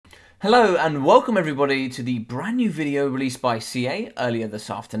Hello and welcome everybody to the brand new video released by CA earlier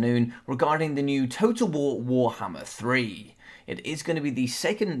this afternoon regarding the new Total War Warhammer 3. It is going to be the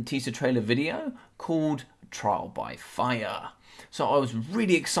second teaser trailer video called Trial by Fire. So I was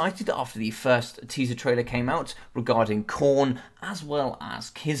really excited after the first teaser trailer came out regarding Khorne as well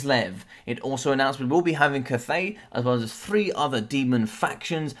as Kislev. It also announced we will be having Cathay as well as 3 other demon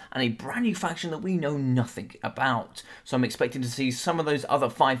factions and a brand new faction that we know nothing about. So I'm expecting to see some of those other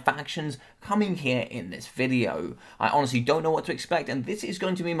 5 factions coming here in this video. I honestly don't know what to expect, and this is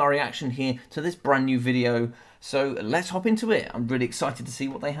going to be my reaction here to this brand new video. So let's hop into it. I'm really excited to see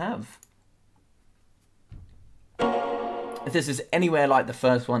what they have. If this is anywhere like the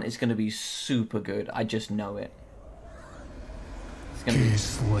first one, it's going to be super good. I just know it. It's going to be...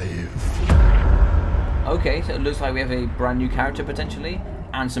 Slave. Okay, so it looks like we have a brand new character potentially,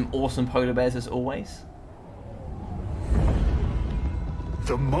 and some awesome polar bears as always.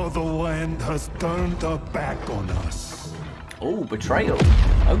 The motherland has turned her back on us. Oh, betrayal.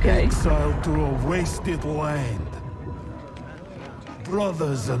 Okay. Exiled to a wasted land.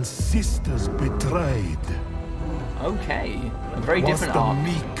 Brothers and sisters betrayed. Okay, a very different the arc.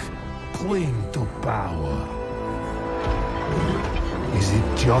 meek cling to power. Is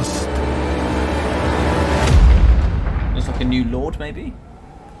it just? Looks like a new lord, maybe?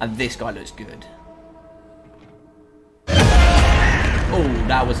 And this guy looks good. Oh,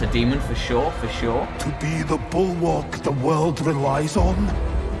 that was a demon for sure, for sure. To be the bulwark the world relies on?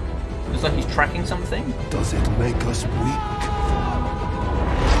 Looks like he's tracking something. Does it make us weak?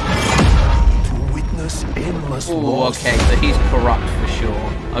 Endless Oh, loss. okay, so he's corrupt for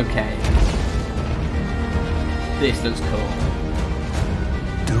sure. Okay. This looks cool.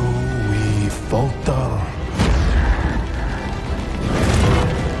 Do we falter?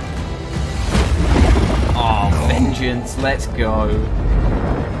 Oh, vengeance, let's go.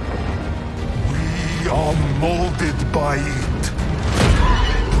 We are molded by it.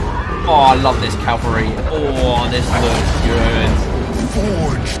 Oh, I love this cavalry. Oh, this looks good.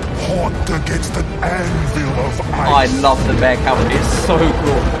 Forged hot against an anvil of I ice. love the bear cavalry. It's so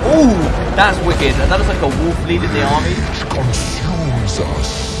cool. Oh, that's wicked. That is like a wolf leading the army. Consumes us.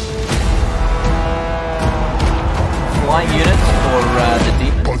 Flying units for the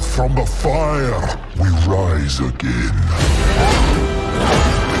demons. But from the fire, we rise again.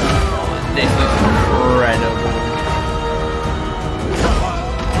 This looks incredible.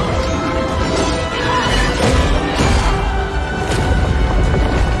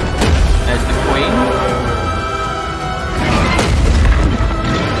 There's the queen.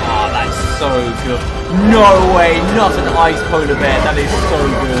 Oh, that's so good. No way, not an ice polar bear. That is so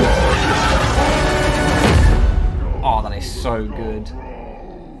good. Oh, that is so good.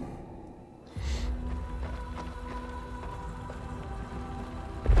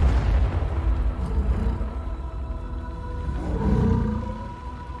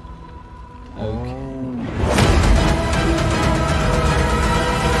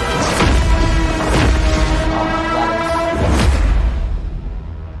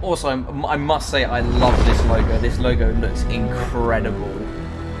 Also, I must say I love this logo. This logo looks incredible.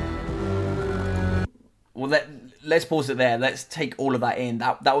 Well, let's pause it there. Let's take all of that in.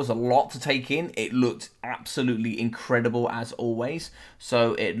 That was a lot to take in. It looked absolutely incredible as always.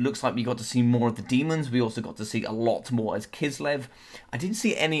 So it looks like we got to see more of the demons. We also got to see a lot more as Kislev. I didn't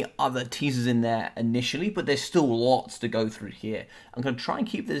see any other teasers in there initially, but there's still lots to go through here. I'm going to try and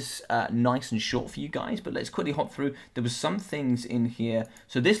keep this nice and short for you guys, but let's quickly hop through. There was some things in here.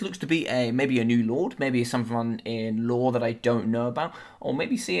 So this looks to be maybe a new lord, maybe someone in lore that I don't know about, or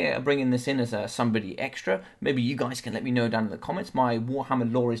maybe see bringing this in as somebody extra. Maybe you guys can let me know down in the comments. My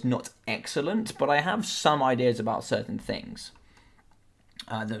Warhammer lore is not excellent, but I have some ideas about certain things.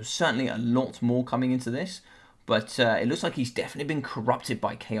 There's certainly a lot more coming into this, but it looks like he's definitely been corrupted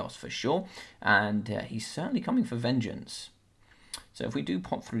by chaos for sure, and he's certainly coming for vengeance. So if we do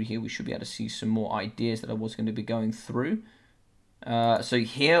pop through here, we should be able to see some more ideas that I was going to be going through. So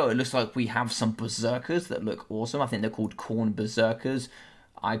here it looks like we have some berserkers that look awesome. I think they're called Khorne berserkers.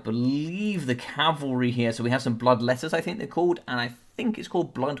 I believe the cavalry here, so we have some bloodletters, I think they're called, and I think it's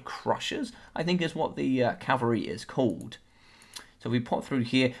called blood crushers, I think is what the cavalry is called. So we pop through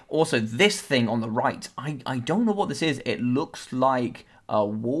here. Also, this thing on the right, I don't know what this is. It looks like a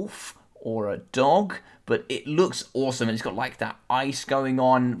wolf or a dog, but it looks awesome. And it's got like that ice going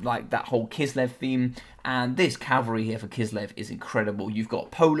on, like that whole Kislev theme. And this cavalry here for Kislev is incredible. You've got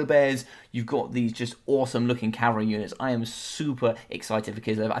polar bears, you've got these just awesome looking cavalry units. I am super excited for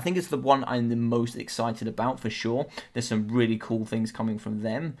Kislev. I think it's the one I'm the most excited about for sure. There's some really cool things coming from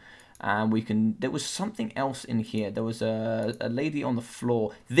them. And there was something else in here. There was a lady on the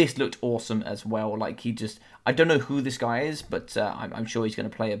floor. This looked awesome as well. Like I don't know who this guy is, but I'm sure he's going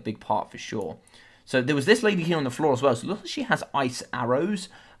to play a big part for sure. So there was this lady here on the floor as well. So it looks like she has ice arrows,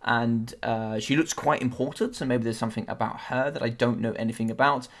 and she looks quite important. So maybe there's something about her that I don't know anything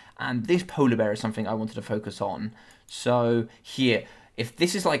about. And this polar bear is something I wanted to focus on. So here, if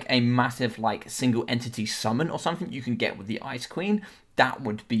this is like a massive like single entity summon or something you can get with the Ice Queen, that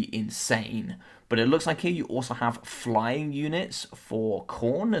would be insane. But it looks like here you also have flying units for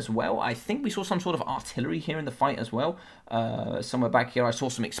Khorne as well. I think we saw some sort of artillery here in the fight as well. Somewhere back here I saw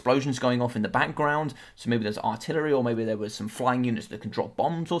some explosions going off in the background. So maybe there's artillery, or maybe there was some flying units that can drop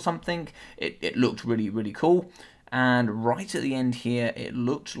bombs or something. It looked really, really cool. And right at the end here, it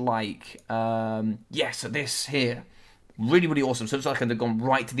looked like, yeah, so this here, really, really awesome. So it's like they've gone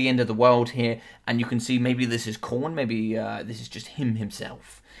right to the end of the world here, and you can see maybe this is Khorne, maybe this is just him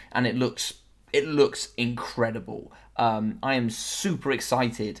himself, and it looks incredible. I am super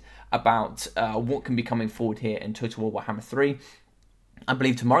excited about what can be coming forward here in Total War Warhammer 3. I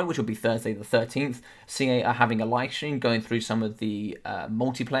believe tomorrow, which will be Thursday the 13th, CA are having a live stream going through some of the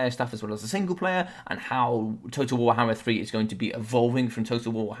multiplayer stuff as well as the single player, and how Total War Warhammer 3 is going to be evolving from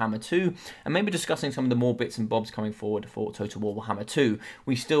Total War Warhammer 2, and maybe discussing some of the more bits and bobs coming forward for Total War Warhammer 2.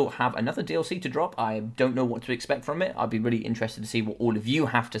 We still have another DLC to drop. I don't know what to expect from it. I'd be really interested to see what all of you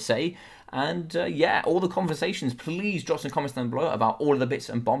have to say. And yeah, all the conversations, please drop some comments down below about all of the bits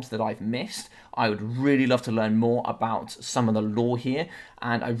and bobs that I've missed. I would really love to learn more about some of the lore here,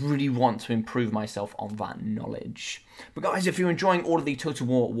 and I really want to improve myself on that knowledge. But guys, if you're enjoying all of the Total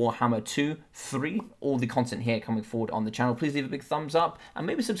War Warhammer 2, 3, all the content here coming forward on the channel, please leave a big thumbs up and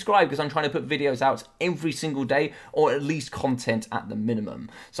maybe subscribe, because I'm trying to put videos out every single day, or at least content at the minimum.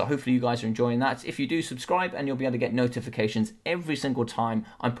 So hopefully you guys are enjoying that. If you do, subscribe and you'll be able to get notifications every single time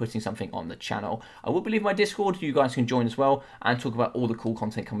I'm putting something on the channel. I will leave my Discord, you guys can join as well and talk about all the cool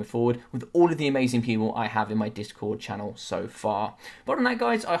content coming forward with all of the amazing people I have in my Discord channel so far. But other than that,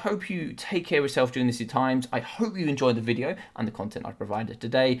 guys, I hope you take care of yourself during these times. I hope you enjoyed the video and the content I've provided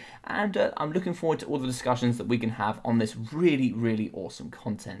today, and I'm looking forward to all the discussions that we can have on this really, really awesome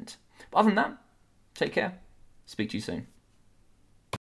content. But other than that, take care. Speak to you soon.